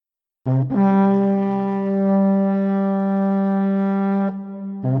This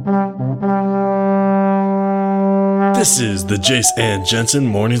is the Jace and Jensen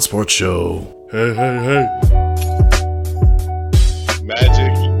Morning Sports Show. Hey, hey, hey.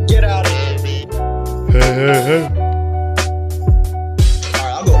 Magic. Get out of here. Hey, hey, hey. All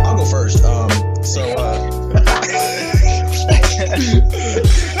right, I'll go first.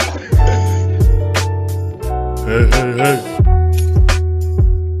 Hey, hey, hey.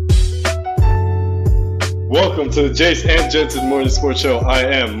 Welcome to the Jace and Jensen Morning Sports Show. I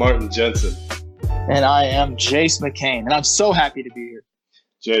am Martin Jensen. And I am Jace McCain, and I'm so happy to be here.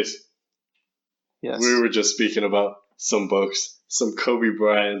 Jace, Yes. we were just speaking about some books, some Kobe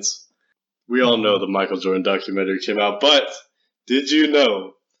Bryants. We all know the Michael Jordan documentary came out, but did you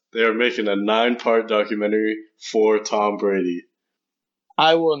know they are making a 9-part documentary for Tom Brady?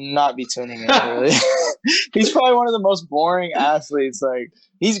 I will not be tuning in, really. He's probably one of the most boring athletes. Like,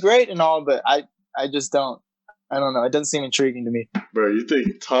 he's great and all, but I just don't. I don't know. It doesn't seem intriguing to me. Bro, you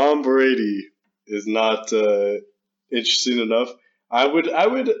think Tom Brady is not interesting enough? I would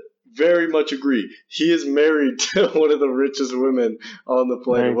very much agree. He is married to one of the richest women on the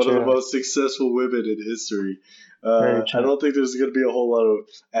planet, Very one of the true. most successful women in history. Very I true. don't think there's going to be a whole lot of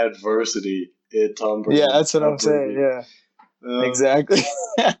adversity in Tom Brady. Yeah, that's what I'm saying. Yeah, exactly.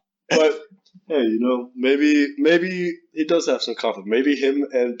 But hey, maybe he does have some confidence. Maybe him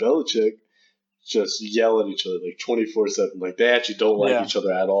and Belichick just yell at each other like 24/7. Like they actually don't like Yeah. each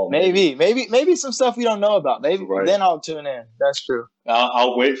other at all. Maybe some stuff we don't know about. Maybe Right. then I'll tune in. That's true.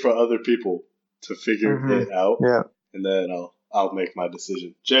 I'll wait for other people to figure Mhm. it out, Yeah. and then I'll make my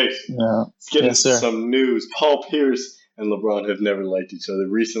decision. Jace, Yeah. let's get Yes, into sir. some news. Paul Pierce and LeBron have never liked each other.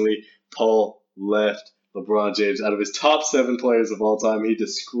 Recently, Paul left LeBron James out of his top 7 players of all time. He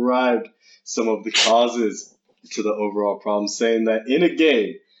described some of the causes to the overall problem, saying that in a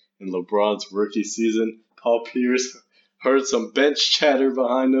game in LeBron's rookie season, Paul Pierce heard some bench chatter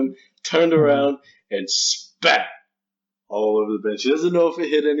behind him, turned around, and spat all over the bench. He doesn't know if it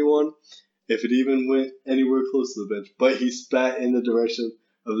hit anyone, if it even went anywhere close to the bench, but he spat in the direction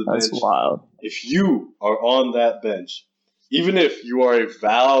of the That's bench. wild. If you are on that bench, even if you are a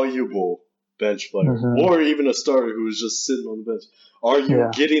valuable bench player Mhm. or even a starter who is just sitting on the bench, are you Yeah.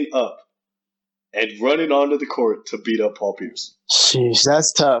 getting up and running onto the court to beat up Paul Pierce? Sheesh,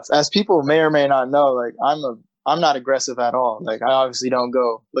 that's tough. As people may or may not know, like I'm not aggressive at all. Like I obviously don't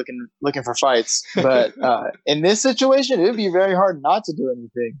go looking for fights. But in this situation, it would be very hard not to do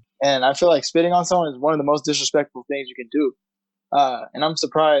anything. And I feel like spitting on someone is one of the most disrespectful things you can do. And I'm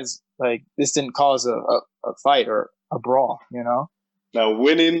surprised like this didn't cause a fight or a brawl. You know? Now,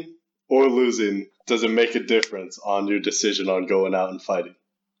 winning or losing doesn't make a difference on your decision on going out and fighting.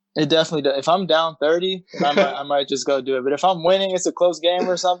 It definitely does. If I'm down 30, then I might just go do it. But if I'm winning, it's a close game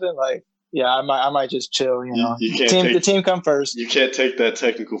or something. Like, yeah, I might just chill. You know, You can't the team come first. You can't take that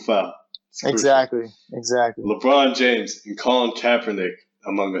technical foul. It's crucial. Exactly. LeBron James and Colin Kaepernick,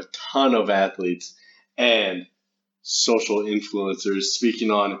 among a ton of athletes and social influencers,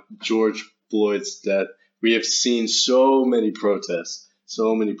 speaking on George Floyd's death. We have seen so many protests,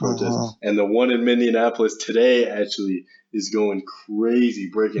 Mhm. and the one in Minneapolis today actually is going crazy,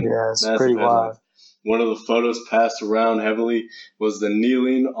 breaking Yeah, it's massive pretty headlines. wild. One of the photos passed around heavily was the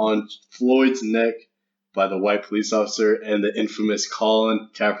kneeling on Floyd's neck by the white police officer, and the infamous Colin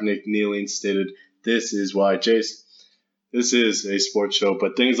Kaepernick kneeling stated, "This is why." Jace, this is a sports show,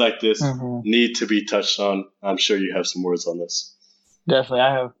 but things like this Mhm. need to be touched on. I'm sure you have some words on this. Definitely,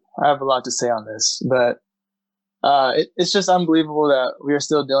 I have a lot to say on this, but it's just unbelievable that we are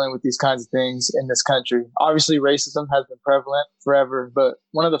still dealing with these kinds of things in this country. Obviously, racism has been prevalent forever, but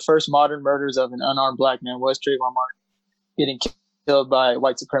one of the first modern murders of an unarmed black man was Trayvon Martin getting killed by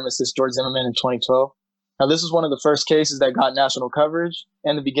white supremacist George Zimmerman in 2012. Now, this was one of the first cases that got national coverage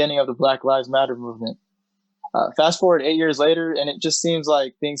and the beginning of the Black Lives Matter movement. Fast forward 8 years later, and it just seems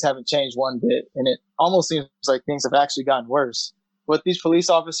like things haven't changed one bit, and it almost seems like things have actually gotten worse. What these police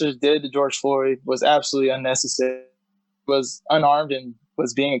officers did to George Floyd was absolutely unnecessary. He was unarmed and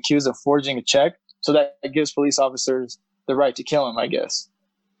was being accused of forging a check, so that gives police officers the right to kill him, I guess.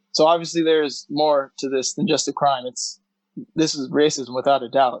 So obviously there's more to this than just a crime. This is racism without a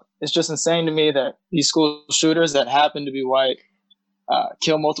doubt. It's just insane to me that these school shooters that happen to be white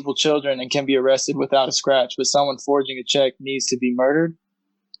kill multiple children and can be arrested without a scratch, but someone forging a check needs to be murdered.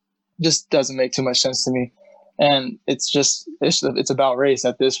 Just doesn't make too much sense to me. And it's about race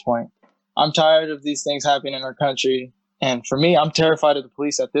at this point. I'm tired of these things happening in our country. And for me, I'm terrified of the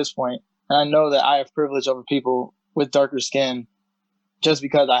police at this point. And I know that I have privilege over people with darker skin just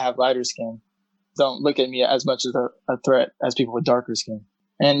because I have lighter skin. Don't look at me as much as a threat as people with darker skin.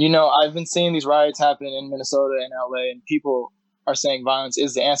 And, I've been seeing these riots happen in Minnesota and LA, and people are saying violence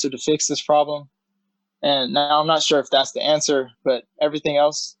is the answer to fix this problem. And now I'm not sure if that's the answer, but everything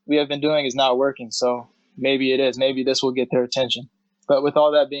else we have been doing is not working. So maybe it is. Maybe this will get their attention. But with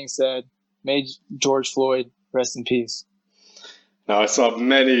all that being said, may George Floyd rest in peace. Now, I saw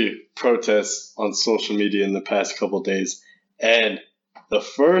many protests on social media in the past couple of days, and the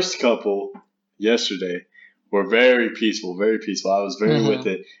first couple yesterday were very peaceful, very peaceful. I was very with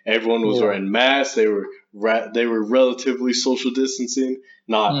it. Everyone was wearing masks. They were relatively social distancing,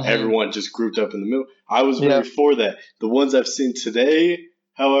 not everyone just grouped up in the middle. I was very for that. The ones I've seen today,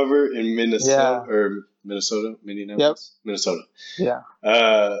 however, in Minnesota, Minnesota. Yeah.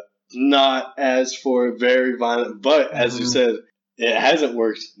 Not as for very violent, but as you said, it hasn't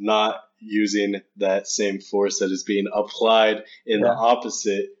worked not using that same force that is being applied in the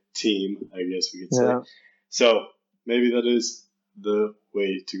opposite team, I guess we could say. So maybe that is the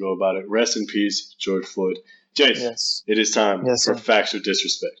way to go about it. Rest in peace, George Floyd. Jace, it is time for Facts or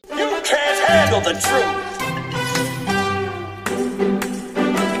Disrespect. You can't handle the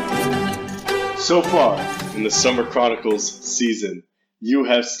truth. So far in the Summer Chronicles season, you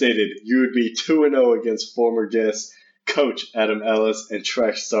have stated you would be 2-0 against former guests Coach Adam Ellis and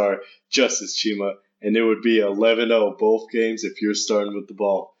track star Justice Chima, and it would be 11-0 both games if you're starting with the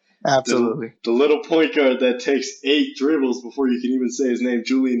ball. Absolutely. The little point guard that takes 8 dribbles before you can even say his name,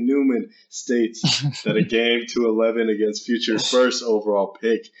 Julian Newman, states that a game to 11 against future first overall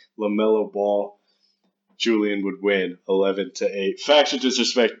pick LaMelo Ball, Julian would win 11-8. Facts or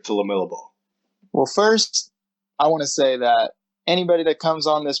disrespect to LaMelo Ball? Well, first, I want to say that anybody that comes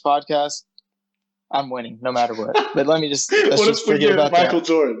on this podcast, I'm winning no matter what. But let's just forget about Michael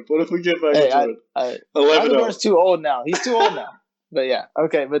Jordan? What if we get Michael Jordan? 11-0. Michael Jordan's too old now. He's too old now. But yeah,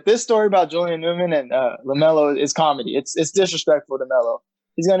 okay. But this story about Julian Newman and LaMelo is comedy. It's disrespectful to Melo.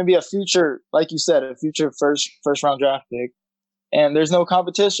 He's going to be a future, like you said, a future first round draft pick, and there's no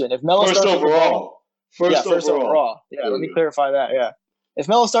competition. If Melo starts with the ball, first overall. Yeah, let me clarify that. Yeah, if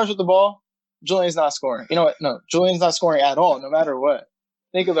Melo starts with the ball, Julian's not scoring. You know what? No, Julian's not scoring at all, no matter what.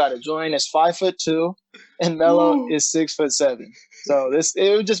 Think about it. Julian is 5'2", and Melo is 6'7". So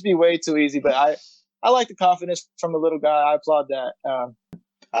it would just be way too easy. But I like the confidence from the little guy. I applaud that.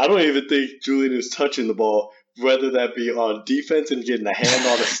 I don't even think Julian is touching the ball, whether that be on defense and getting a hand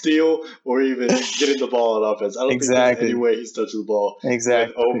on a steal or even getting the ball on offense. I don't think there's any way he's touching the ball with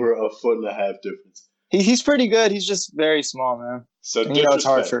over a 1.5 difference. He's pretty good. He's just very small, man. So it's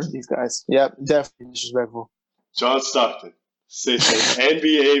hard for these guys. Yep, definitely disrespectful. John Stockton states an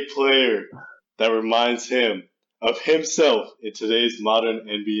NBA player that reminds him of himself in today's modern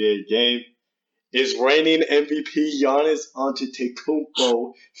NBA game is reigning MVP Giannis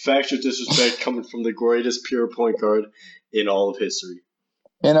Antetokounmpo. Facts or disrespect coming from the greatest pure point guard in all of history?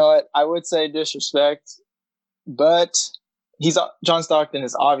 You know what? I would say disrespect, but John Stockton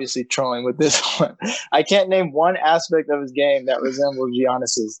is obviously trolling with this one. I can't name one aspect of his game that resembles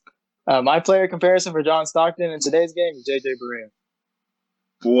Giannis's. My player comparison for John Stockton in today's game is JJ Barea.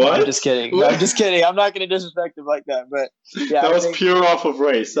 What? No, I'm just kidding. No, I'm just kidding. I'm not going to disrespect him like that. But yeah, that was pure off of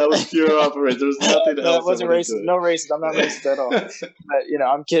race. There was nothing else. That wasn't racist. No racist. I'm not racist at all. But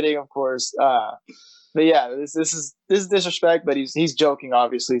I'm kidding, of course. But yeah, this is disrespect. But he's joking,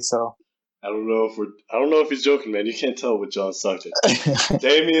 obviously. So I don't know if he's joking, man. You can't tell with John Stockton.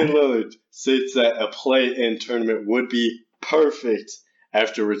 Damian Lillard states that a play-in tournament would be perfect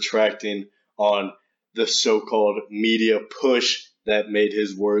after retracting on the so-called media push that made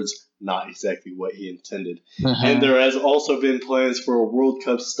his words not exactly what he intended. And there has also been plans for a World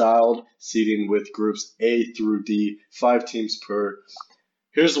Cup-styled seeding with groups A through D, 5 teams per.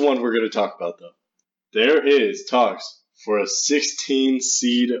 Here's the one we're going to talk about, though. There is talks for a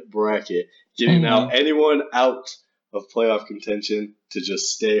 16-seed bracket, getting out anyone out of playoff contention to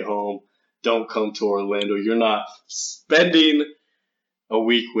just stay home. Don't come to Orlando. You're not spending a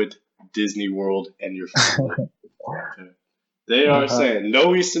week with Disney World and your family. Okay. They are saying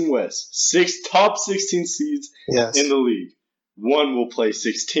no East and West. Top 16 seeds in the league. 1 will play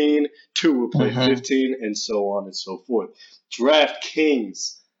 16, 2 will play 15, and so on and so forth.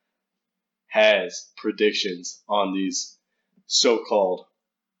 DraftKings has predictions on these so-called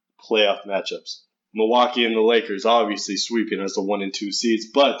playoff matchups. Milwaukee and the Lakers obviously sweeping as the 1 and 2 seeds,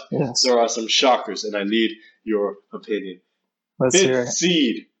 but there are some shockers, and I need your opinion. Let's hear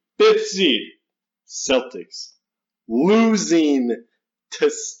it. Fifth seed, Celtics. Losing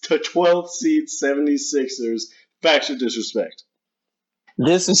to 12th seed 76ers. Facts or disrespect?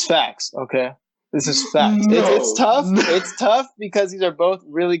 This is facts, okay? This is facts. It's tough. It's tough because these are both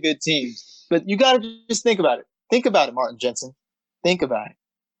really good teams. But you got to just think about it. Think about it, Martin Jensen. Think about it.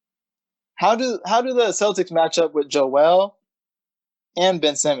 how do the Celtics match up with Joel and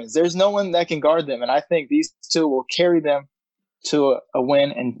Ben Simmons? There's no one that can guard them, and I think these two will carry them to a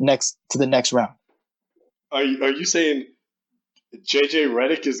win and to the next round. Are you saying JJ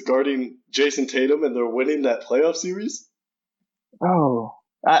Redick is guarding Jason Tatum and they're winning that playoff series? Oh,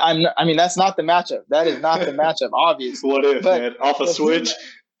 I mean that's not the matchup. That is not the matchup, obviously. What if, man? Off a switch?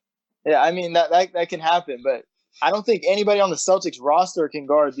 Yeah, I mean that can happen, but I don't think anybody on the Celtics roster can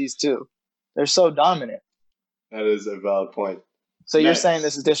guard these two. They're so dominant. That is a valid point. So you're saying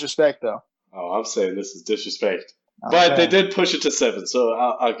this is disrespect, though? Oh, I'm saying this is disrespect. Okay. But they did push it to 7, so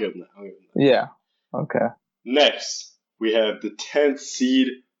I'll give them that. Yeah. Okay. Next, we have the 10th seed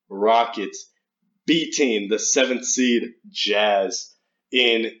Rockets beating the 7th seed Jazz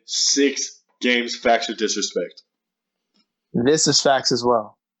in 6 games. Facts or disrespect? This is facts as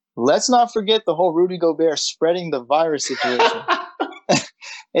well. Let's not forget the whole Rudy Gobert spreading the virus situation.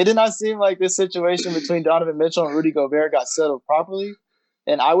 It did not seem like this situation between Donovan Mitchell and Rudy Gobert got settled properly.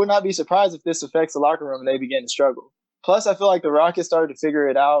 And I would not be surprised if this affects the locker room and they begin to struggle. Plus, I feel like the Rockets started to figure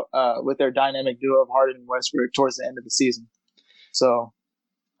it out with their dynamic duo of Harden and Westbrook towards the end of the season. So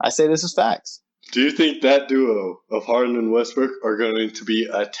I say this is facts. Do you think that duo of Harden and Westbrook are going to be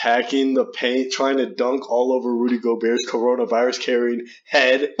attacking the paint, trying to dunk all over Rudy Gobert's coronavirus-carrying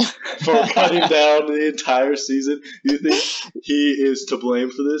head for cutting down the entire season? You think he is to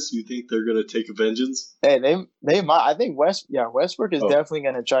blame for this? You think they're going to take a vengeance? Hey, they might. I think Westbrook is definitely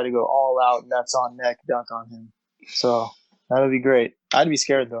going to try to go all out, nuts on neck, dunk on him. So that would be great. I'd be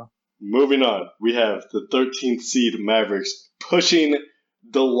scared, though. Moving on, we have the 13th seed Mavericks pushing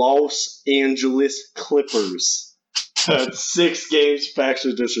the Los Angeles Clippers at 6 games. Facts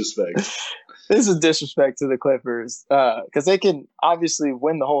or disrespect? This is disrespect to the Clippers because they can obviously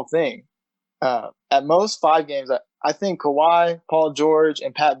win the whole thing. At most 5 games, I think Kawhi, Paul George,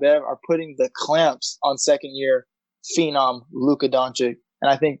 and Pat Bev are putting the clamps on second-year phenom Luka Doncic,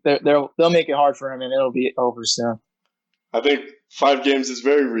 and I think they'll make it hard for him, and it'll be over soon. I think 5 games is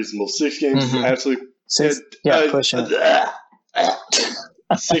very reasonable. 6 games is absolutely pushing.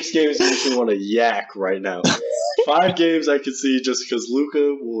 6 games makes me want to yak right now. 5 games I can see just because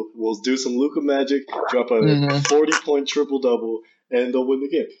Luka will do some Luka magic, drop a 40-point triple-double, and they'll win the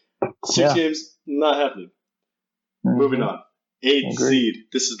game. 6 games, not happening. Moving on. 8th seed.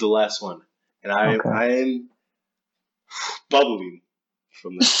 This is the last one. And I am bubbling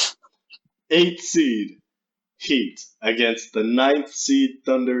from this. 8th seed Heat against the 9th seed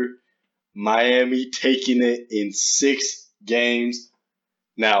Thunder. Miami taking it in 6 games.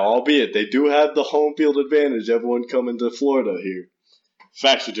 Now, albeit they do have the home field advantage, everyone coming to Florida here.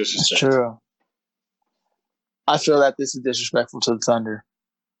 Facts or disrespect? That's true. I feel that this is disrespectful to the Thunder.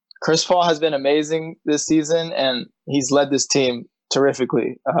 Chris Paul has been amazing this season, and he's led this team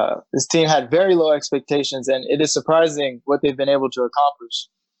terrifically. This team had very low expectations, and it is surprising what they've been able to accomplish.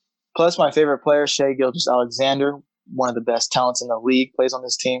 Plus, my favorite player, Shai Gilgeous-Alexander, one of the best talents in the league, plays on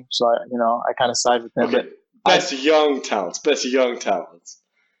this team. So, I kind of side with him. Okay. Best young talents.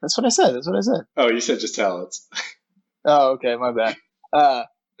 That's what I said. Oh, you said just talents. Oh, okay. My bad.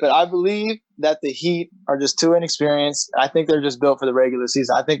 But I believe that the Heat are just too inexperienced. I think they're just built for the regular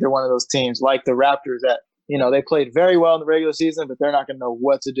season. I think they're one of those teams like the Raptors that, they played very well in the regular season, but they're not going to know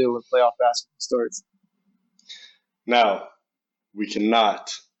what to do when playoff basketball starts. Now, we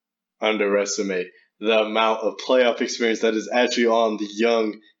cannot underestimate the amount of playoff experience that is actually on the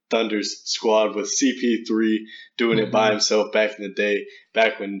young Thunder's squad with CP3 doing it by himself back in the day,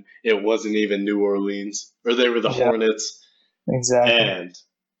 back when it wasn't even New Orleans, or they were the Hornets. Exactly. And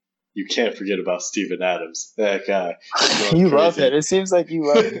you can't forget about Steven Adams, that guy. You love it. It seems like you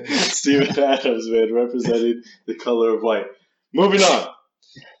love it. Steven Adams, man, representing the color of white. Moving on.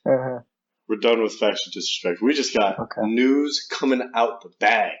 We're done with facts and disrespect. We just got news coming out the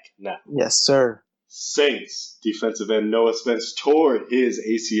bag now. Yes, sir. Saints defensive end Noah Spence tore his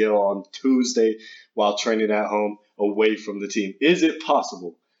ACL on Tuesday while training at home away from the team. Is it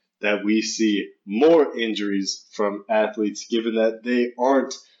possible that we see more injuries from athletes given that they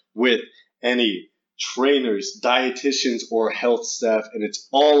aren't with any trainers, dietitians, or health staff, and it's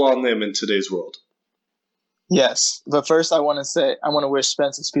all on them in today's world? Yes, but first I want to wish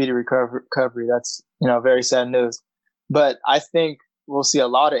Spence a speedy recovery. That's very sad news. But I think we'll see a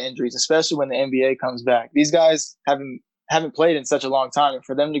lot of injuries, especially when the NBA comes back. These guys haven't played in such a long time, and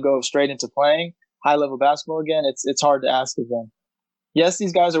for them to go straight into playing high-level basketball again, it's hard to ask of them. Yes,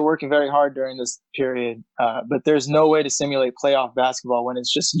 these guys are working very hard during this period, but there's no way to simulate playoff basketball when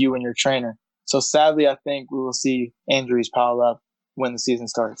it's just you and your trainer. So sadly, I think we will see injuries pile up when the season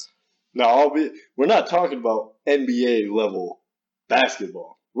starts. Now, we're not talking about NBA level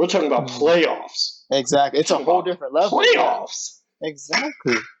basketball. We're talking about playoffs. Exactly. It's a whole different level. Playoffs. Yeah.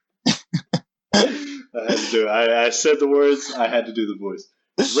 Exactly. I had to do it. I said the words. I had to do the voice.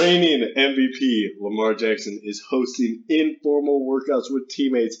 Reigning MVP Lamar Jackson is hosting informal workouts with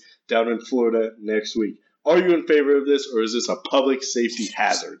teammates down in Florida next week. Are you in favor of this, or is this a public safety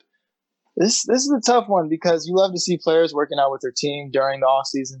hazard? This is a tough one because you love to see players working out with their team during the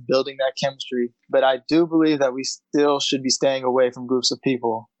offseason, building that chemistry. But I do believe that we still should be staying away from groups of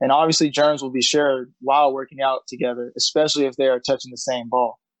people. And obviously germs will be shared while working out together, especially if they are touching the same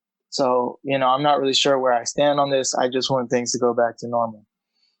ball. So, I'm not really sure where I stand on this. I just want things to go back to normal.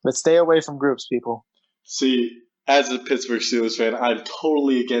 But stay away from groups, people. See, as a Pittsburgh Steelers fan, I'm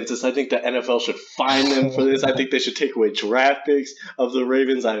totally against this. I think the NFL should fine them for this. I think they should take away draft picks of the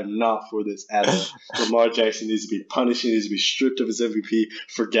Ravens. I am not for this at all. Lamar Jackson needs to be punished. He needs to be stripped of his MVP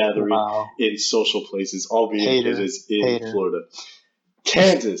for gathering in social places, albeit it is in Florida.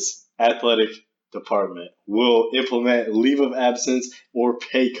 Kansas Athletic Department will implement leave of absence or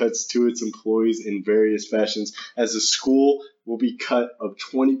pay cuts to its employees in various fashions, as the school will be cut of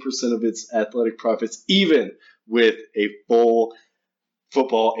 20% of its athletic profits, even with a full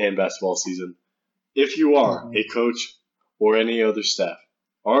football and basketball season. If you are a coach or any other staff,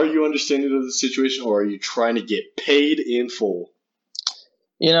 are you understanding of the situation, or are you trying to get paid in full?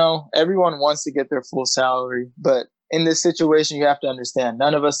 Everyone wants to get their full salary, but in this situation, you have to understand,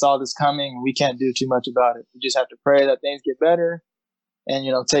 none of us saw this coming. We can't do too much about it. We just have to pray that things get better and,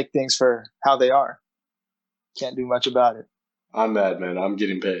 take things for how they are. Can't do much about it. I'm mad, man. I'm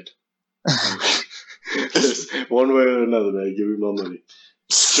getting paid. One way or another, man. Give me my money.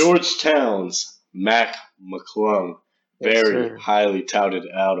 Georgetown's Mac McClung, very highly touted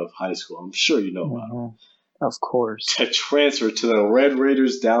out of high school. I'm sure you know about him. Of course. To transfer to the Red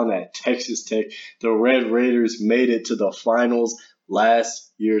Raiders down at Texas Tech. The Red Raiders made it to the finals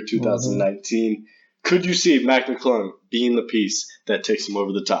last year, 2019. Could you see Mac McClung being the piece that takes him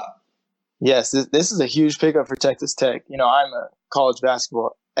over the top? Yes, this is a huge pickup for Texas Tech. I'm a college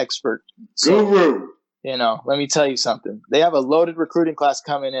basketball expert. So, Guru! Let me tell you something. They have a loaded recruiting class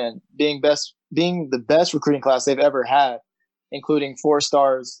coming in, being the best recruiting class they've ever had, including 4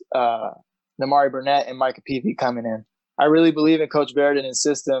 stars, Namari Burnett and Micah Peavy coming in. I really believe in Coach Barrett and his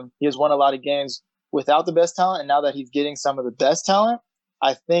system. He has won a lot of games without the best talent, and now that he's getting some of the best talent,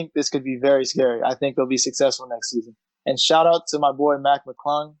 I think this could be very scary. I think they'll be successful next season. And shout out to my boy Mac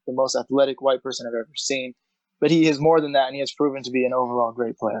McClung, the most athletic white person I've ever seen. But he is more than that, and he has proven to be an overall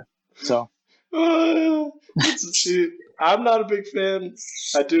great player. So, I'm not a big fan.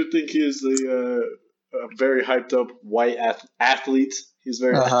 I do think he is a very hyped up white athlete. He's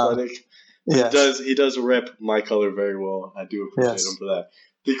very athletic. Yes. He does rep my color very well. I do appreciate him for that.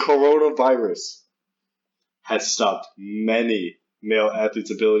 The coronavirus has stopped many male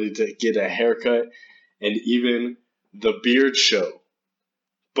athletes' ability to get a haircut and even the beard show.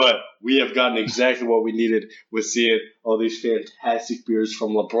 But we have gotten exactly what we needed with seeing all these fantastic beards from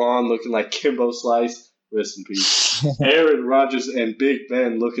LeBron looking like Kimbo Slice, rest in peace, Aaron Rodgers and Big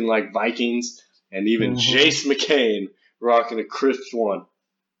Ben looking like Vikings, and even Jace McCain rocking a crisp one.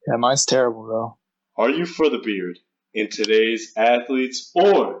 Yeah, mine's terrible, though. Are you for the beard in today's athletes,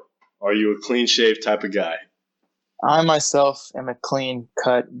 or are you a clean-shaved type of guy? I myself am a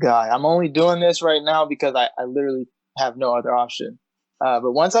clean-cut guy. I'm only doing this right now because I literally have no other option.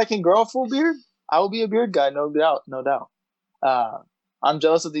 But once I can grow a full beard, I will be a beard guy, no doubt. I'm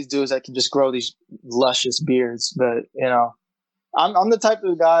jealous of these dudes that can just grow these luscious beards. But, I'm the type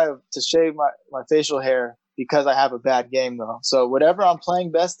of guy to shave my facial hair because I have a bad game, though. So whatever I'm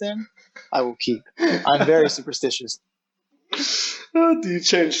playing best in, I will keep. I'm very superstitious. Do you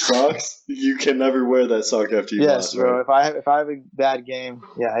change socks? You can never wear that sock after you lost, bro. Right? If I have a bad game,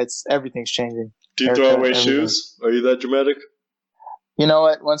 everything's changing. Do you throw away shoes? Are you that dramatic? You know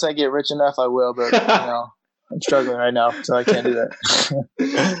what? Once I get rich enough, I will. But I'm struggling right now, so I can't do that.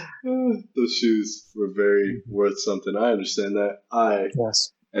 Those shoes were very worth something. I understand that. I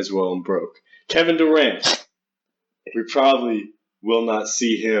as well am broke. Kevin Durant. We probably will not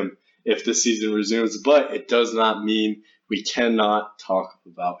see him if the season resumes, but it does not mean we cannot talk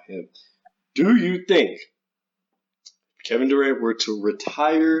about him. Do you think Kevin Durant were to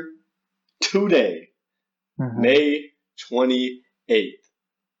retire today, May 28th,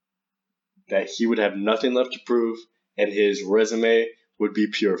 that he would have nothing left to prove and his resume would be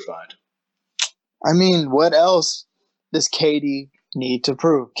purified? I mean, what else does KD need to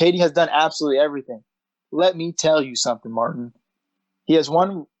prove? KD has done absolutely everything. Let me tell you something, Martin. He has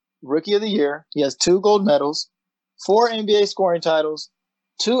won Rookie of the Year. He has 2 gold medals, 4 NBA scoring titles,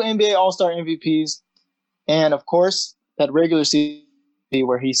 2 NBA All-Star MVPs, and, of course, that regular season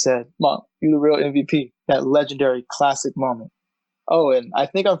where he said, "Mom, you the real MVP." That legendary classic moment. Oh, and I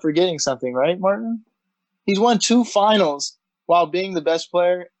think I'm forgetting something, right, Martin? He's won 2 finals while being the best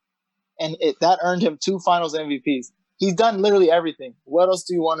player, and that earned him 2 finals MVPs. He's done literally everything. What else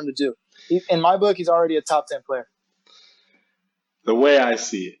do you want him to do? In my book, he's already a top 10 player. The way I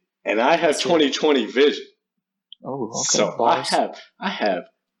see it, and I have 20/20 vision. Oh, okay. So I have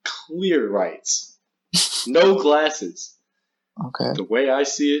clear rights, no glasses. Okay. The way I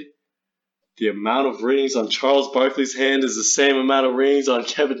see it, the amount of rings on Charles Barkley's hand is the same amount of rings on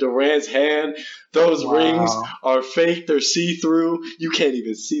Kevin Durant's hand. Those rings are fake. They're see-through. You can't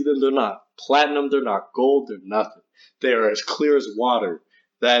even see them. They're not platinum. They're not gold. They're nothing. They are as clear as water.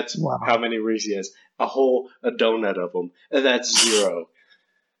 That's how many rings he has. A donut of them. And that's 0.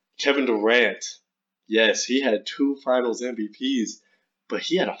 Kevin Durant, yes, he had 2 finals MVPs, but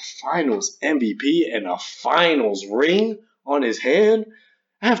he had a finals MVP and a finals ring on his hand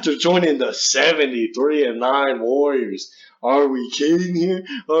after joining the 73-9 Warriors. Are we kidding here?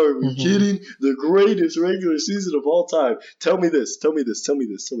 Are we kidding? The greatest regular season of all time. Tell me this. The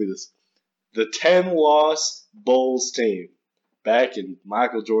 10-loss Bulls team back in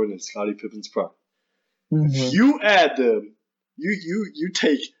Michael Jordan and Scottie Pippen's prime. You add them, you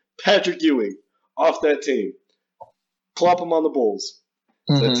take Patrick Ewing off that team, plop him on the Bulls.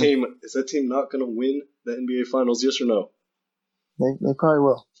 Is that team not going to win the NBA Finals? Yes or no? They probably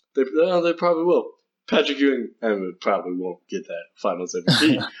will. They probably will. Patrick Ewing probably won't get that Finals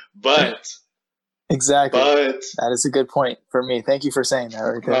MVP, but exactly. But that is a good point for me. Thank you for saying that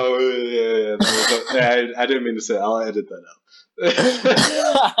right there. Oh yeah. I didn't mean to say it. I'll edit that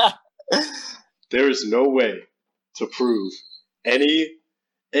out. There is no way to prove any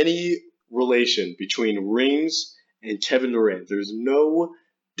relation between rings and Kevin Durant. There's no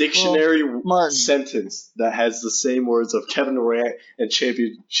dictionary sentence that has the same words of Kevin Durant and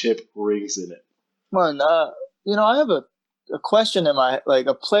championship rings in it. Martin, I have a question a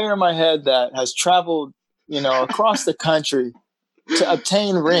player in my head that has traveled, across the country to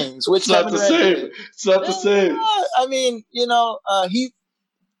obtain rings. Which it's not the same. It's not the same. I mean,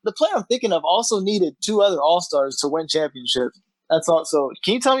 the player I'm thinking of also needed 2 other All-Stars to win championships. That's all. So,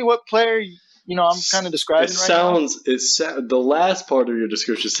 can you tell me what player I'm kind of describing now? The last part of your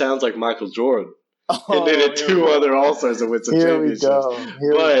description sounds like Michael Jordan. He needed 2 other All-Stars to win some championships.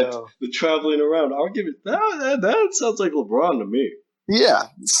 But the traveling around, I'll give it that sounds like LeBron to me. Yeah.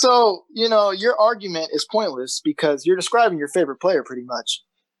 So, your argument is pointless because you're describing your favorite player pretty much.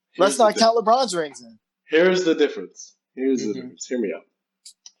 Let's not count LeBron's rings in. Here's the difference. Hear me out.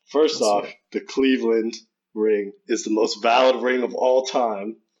 First off, the Cleveland ring is the most valid ring of all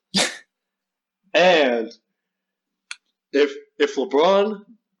time. And if LeBron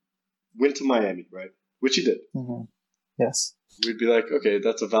went to Miami, right, which he did, yes, we'd be like, okay,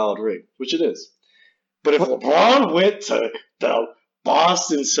 that's a valid ring, which it is. But if LeBron went to the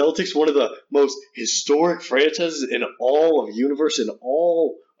Boston Celtics, one of the most historic franchises in all of universe, in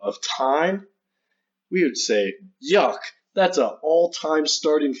all of time, we would say, yuck, that's an all-time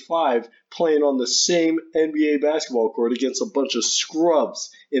starting 5 playing on the same NBA basketball court against a bunch of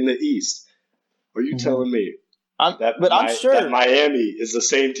scrubs in the East. Are you telling me I'm sure that Miami is the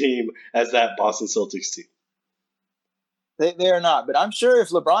same team as that Boston Celtics team? They are not. But I'm sure if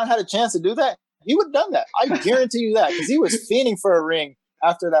LeBron had a chance to do that, he would have done that. I guarantee you that because he was fiending for a ring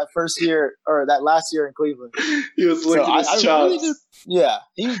after that first year or that last year in Cleveland. He was licking his chops. Really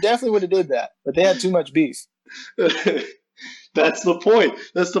he definitely would have did that. But they had too much beef. That's the point.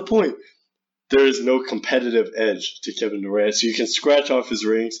 There is no competitive edge to Kevin Durant, so you can scratch off his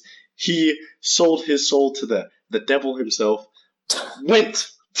rings. He sold his soul to the devil himself, went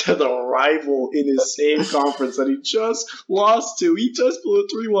to the rival in his same conference that he just lost to. He just blew a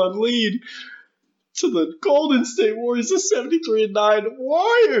 3-1 lead to the Golden State Warriors, the 73-9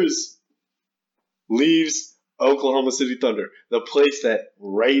 Warriors. Leaves Oklahoma City Thunder, the place that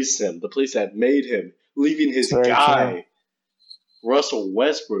raised him, the place that made him, leaving his guy, Russell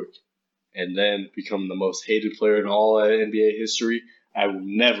Westbrook, and then become the most hated player in all NBA history. I will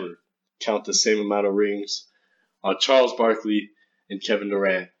never count the same amount of rings on Charles Barkley and Kevin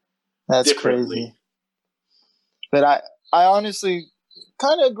Durant. That's crazy. But I honestly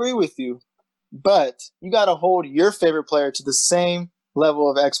kind of agree with you. But you got to hold your favorite player to the same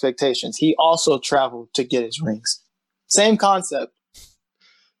level of expectations. He also traveled to get his rings. Same concept.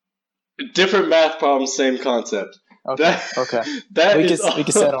 Different math problems, same concept. Okay. We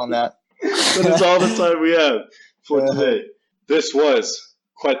can settle on that. That is all the time we have for today. This was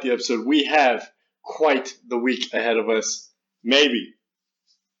quite the episode. We have quite the week ahead of us. Maybe,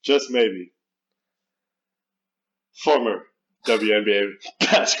 just maybe, former WNBA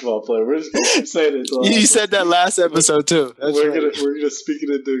basketball player. We're just gonna keep saying it. You said that last episode too. We're gonna speak it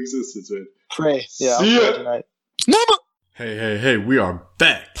into existence, man. Pray. Yeah. See ya. Tonight. Hey, we are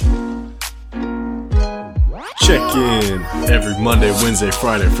back. Check in every Monday, Wednesday,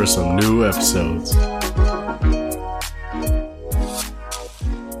 Friday for some new episodes.